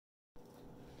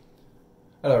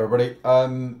Hello everybody.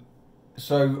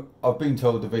 So I've been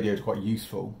told the video is quite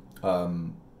useful.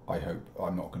 I hope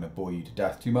I'm not going to bore you to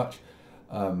death too much.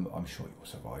 I'm sure you will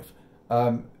survive.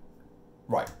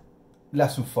 Right,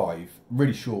 lesson 5,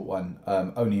 really short one,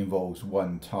 only involves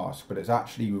one task, but it's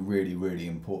actually a really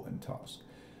important task,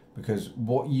 because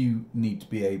what you need to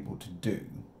be able to do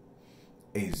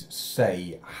is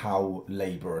say how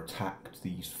Labour attacked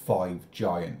these 5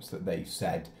 giants that they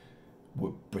said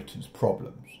were Britain's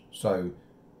problems. So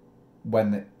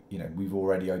when we've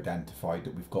already identified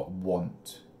that we've got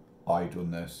want,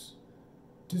 idleness,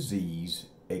 disease,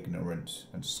 ignorance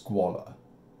and squalor,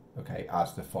 okay,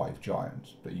 as the 5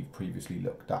 giants that you've previously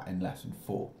looked at in lesson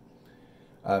 4.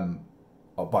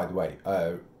 Oh, by the way,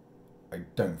 I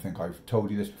don't think I've told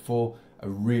you this before. A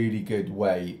really good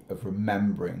way of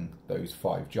remembering those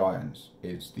 5 giants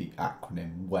is the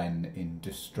acronym "When in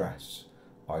distress,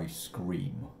 I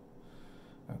scream."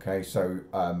 Okay, so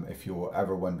if you're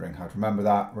ever wondering how to remember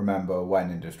that, remember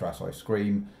 "When in distress, I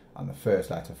scream," and the first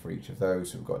letter for each of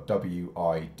those. So we've got W,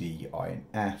 I, D, I, and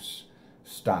S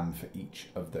stand for each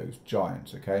of those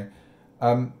giants. Okay.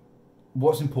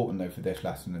 What's important though for this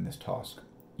lesson and this task,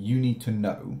 you need to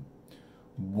know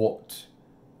what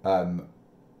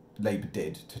Labour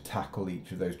did to tackle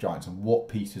each of those giants and what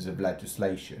pieces of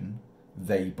legislation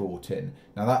they brought in.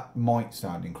 Now that might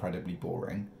sound incredibly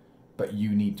boring, but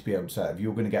you need to be able to say, if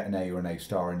you're going to get an A or an A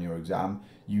star in your exam,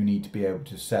 you need to be able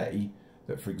to say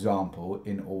that, for example,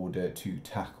 in order to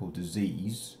tackle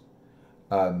disease,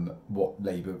 what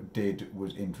Labour did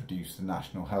was introduce the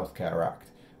National Healthcare Act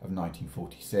of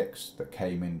 1946 that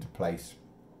came into place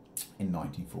in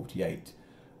 1948.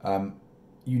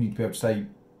 You need to be able to say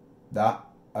that.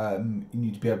 You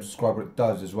need to be able to describe what it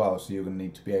does as well. So you're going to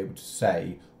need to be able to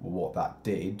say, well, what that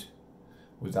did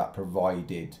was that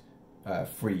provided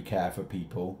free care for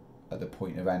people at the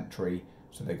point of entry.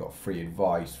 So they got free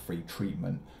advice, free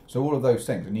treatment. So all of those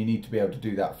things, and you need to be able to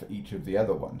do that for each of the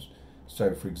other ones.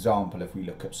 So for example, if we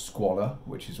look at squalor,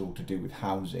 which is all to do with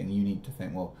housing, you need to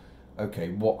think, well,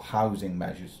 okay, what housing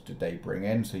measures did they bring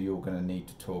in? So you're going to need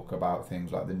to talk about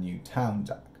things like the New Towns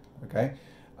Act, okay,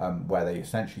 where they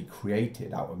essentially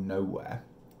created out of nowhere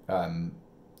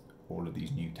all of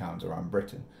these new towns around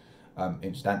Britain.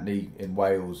 Incidentally, in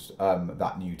Wales,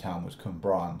 that new town was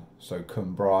Cwmbran. So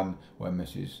Cwmbran, where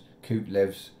Mrs. Coote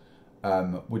lives,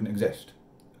 wouldn't exist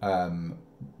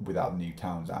without the New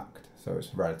Towns Act. So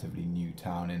it's a relatively new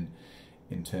town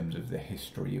in terms of the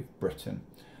history of Britain.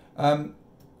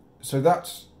 So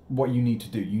that's what you need to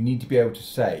do. You need to be able to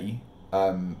say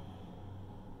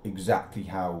exactly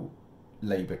how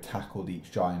Labour tackled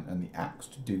each giant and the acts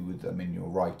to do with them in your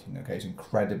writing. Okay, it's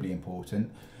incredibly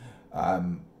important.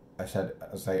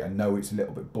 I know it's a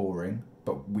little bit boring,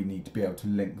 but we need to be able to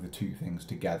link the two things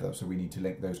together. So we need to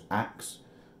link those acts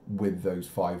with those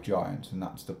 5 giants, and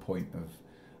that's the point of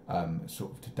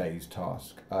sort of today's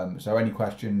task. So any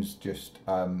questions, just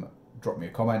drop me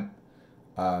a comment,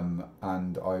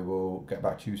 and I will get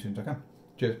back to you as soon as I can.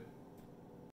 Cheers.